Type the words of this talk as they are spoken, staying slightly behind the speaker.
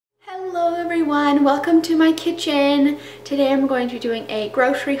Hello everyone, welcome to my kitchen. Today I'm going to be doing a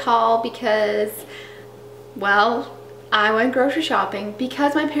grocery haul because, well, I went grocery shopping.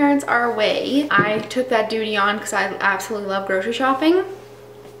 Because my parents are away, I took that duty on because I absolutely love grocery shopping.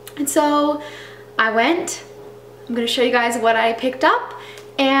 And so I went. I'm going to show you guys what I picked up,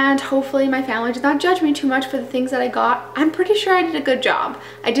 and hopefully my family did not judge me too much for the things that I got. I'm pretty sure I did a good job.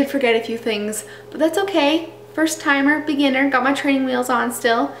 I did forget a few things, but that's okay. First timer, beginner, got my training wheels on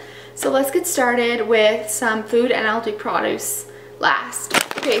still. So let's get started with some food, and I'll do produce last.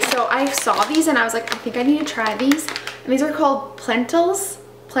 Okay, so I saw these and I was like, I think I need to try these. And these are called lentils,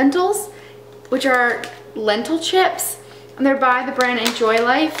 which are lentil chips. And they're by the brand Enjoy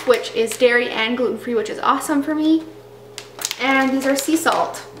Life, which is dairy and gluten-free, which is awesome for me. And these are sea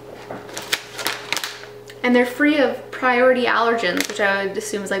salt. And they're free of priority allergens, which I would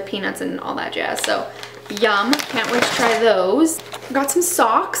assume is like peanuts and all that jazz. So yum, can't wait to try those. I got some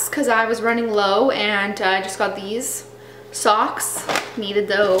socks because I was running low, and I just got these socks. Needed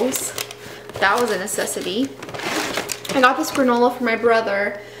those. That was a necessity. I got this granola for my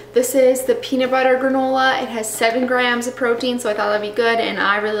brother. This is the peanut butter granola. It has 7 grams of protein, so I thought that'd be good, and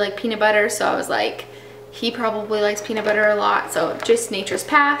I really like peanut butter, so I was like, he probably likes peanut butter a lot, so just nature's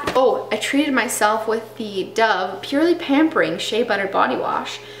path. Oh, I treated myself with the Dove Purely Pampering Shea Butter Body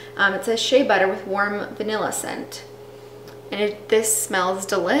Wash. It says shea butter with warm vanilla scent, and this smells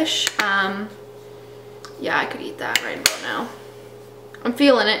delish. Yeah, I could eat that right about now. I'm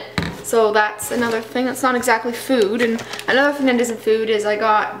feeling it. So that's another thing that's not exactly food. And another thing that isn't food is I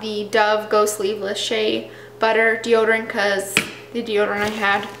got the Dove Go Sleeveless Shea Butter deodorant because the deodorant I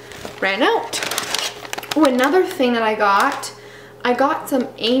had ran out. Oh, another thing that I got some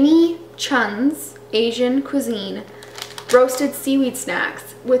Amy Chun's Asian Cuisine roasted seaweed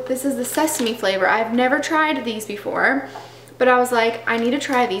snacks with, this is the sesame flavor. I've never tried these before, but I was like, I need to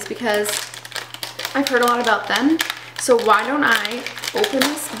try these because I've heard a lot about them. So why don't I open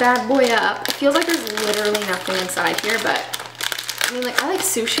this bad boy up? It feels like there's literally nothing inside here, but I mean, like, I like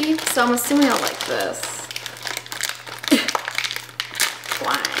sushi, so I'm assuming I'll like this.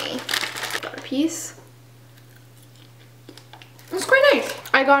 Why? Got a piece. It's quite nice.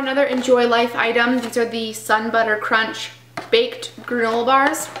 I got another Enjoy Life item. These are the Sun Butter Crunch baked granola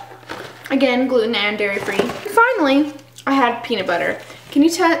bars. Again, gluten and dairy free. And finally, I had peanut butter. Can you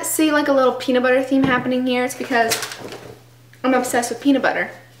see like a little peanut butter theme happening here? It's because I'm obsessed with peanut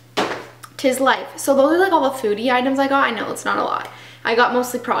butter. 'Tis life. So those are like all the foodie items I got. I know it's not a lot. I got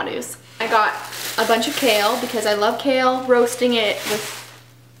mostly produce. I got a bunch of kale because I love kale. Roasting it with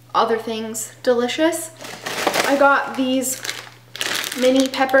other things, delicious. I got these mini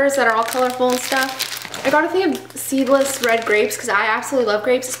peppers that are all colorful and stuff. I got a thing of seedless red grapes because I absolutely love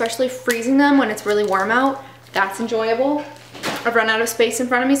grapes, especially freezing them when it's really warm out. That's enjoyable. I've run out of space in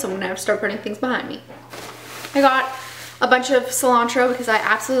front of me, so I'm gonna have to start putting things behind me. I got a bunch of cilantro because I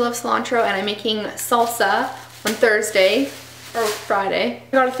absolutely love cilantro, and I'm making salsa on Thursday or Friday.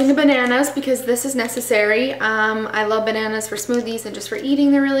 I got a thing of bananas because this is necessary. I love bananas for smoothies and just for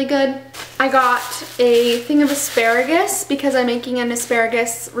eating, they're really good. I got a thing of asparagus because I'm making an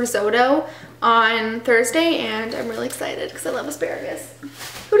asparagus risotto on Thursday, and I'm really excited because I love asparagus.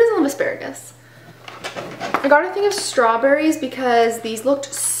 Who doesn't love asparagus? I got a thing of strawberries because these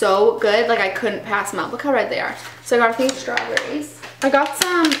looked so good, like I couldn't pass them up. Look how red they are. So I got a thing of strawberries. I got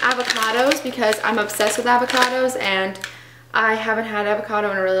some avocados because I'm obsessed with avocados, and I haven't had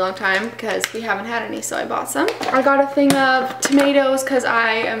avocado in a really long time because we haven't had any, so I bought some. I got a thing of tomatoes because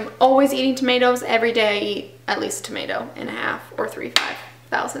I am always eating tomatoes. Every day I eat at least a tomato and a half or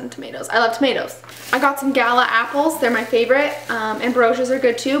 5,000 tomatoes. I love tomatoes. I got some Gala apples. They're my favorite. Ambrosias are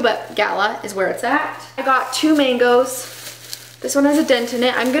good too, but Gala is where it's at. I got 2 mangoes. This one has a dent in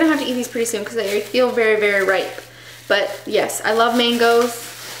it. I'm gonna have to eat these pretty soon because they feel very, very ripe. But yes, I love mangoes.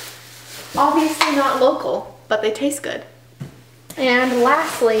 Obviously not local, but they taste good. And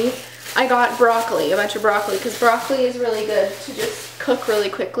lastly, I got broccoli, a bunch of broccoli, because broccoli is really good to just cook really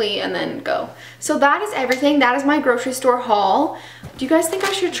quickly and then go. So that is everything. That is my grocery store haul. Do you guys think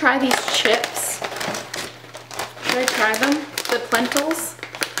I should try these chips? Should I try them? The lentils?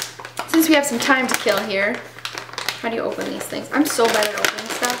 Since we have some time to kill here. How do you open these things? I'm so bad at opening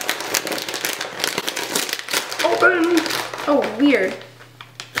stuff. Open! Oh, weird.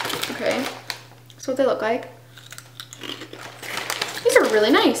 Okay. That's what they look like. These are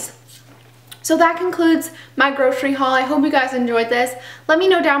really nice. So that concludes my grocery haul. I hope you guys enjoyed this. Let me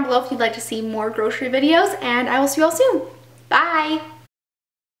know down below if you'd like to see more grocery videos, and I will see you all soon. Bye!